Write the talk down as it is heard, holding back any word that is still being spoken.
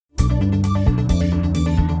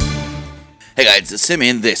Hey guys, it's Sim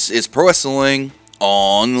and this is Pro Wrestling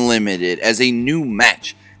Unlimited, as a new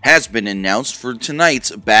match has been announced for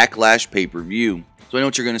tonight's Backlash pay-per-view. So I know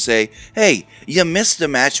what you're going to say, hey, you missed a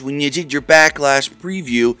match when you did your Backlash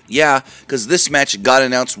preview. Yeah, because this match got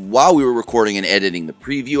announced while we were recording and editing the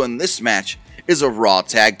preview, and this match is a Raw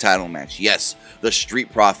Tag Title match. Yes, the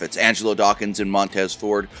Street Profits, Angelo Dawkins and Montez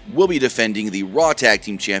Ford, will be defending the Raw Tag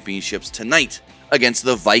Team Championships tonight against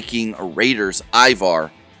the Viking Raiders,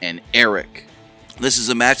 Ivar and Eric. This is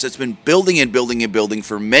a match that's been building and building and building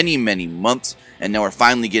for many months, and now we're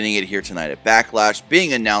finally getting it here tonight at Backlash,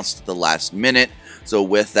 being announced at the last minute. So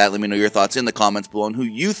with that, let me know your thoughts in the comments below on who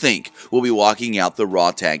you think will be walking out the Raw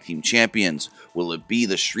Tag Team Champions. Will it be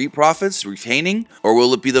the Street Profits retaining, or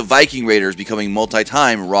will it be the Viking Raiders becoming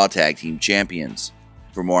multi-time Raw Tag Team Champions?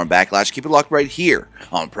 For more on Backlash, keep it locked right here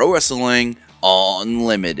on Pro Wrestling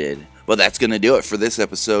Unlimited. But that's going to do it for this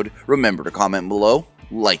episode. Remember to comment below,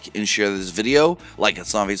 like and share this video, like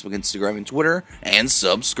us on Facebook, Instagram, and Twitter, and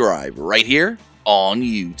subscribe right here on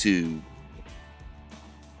YouTube.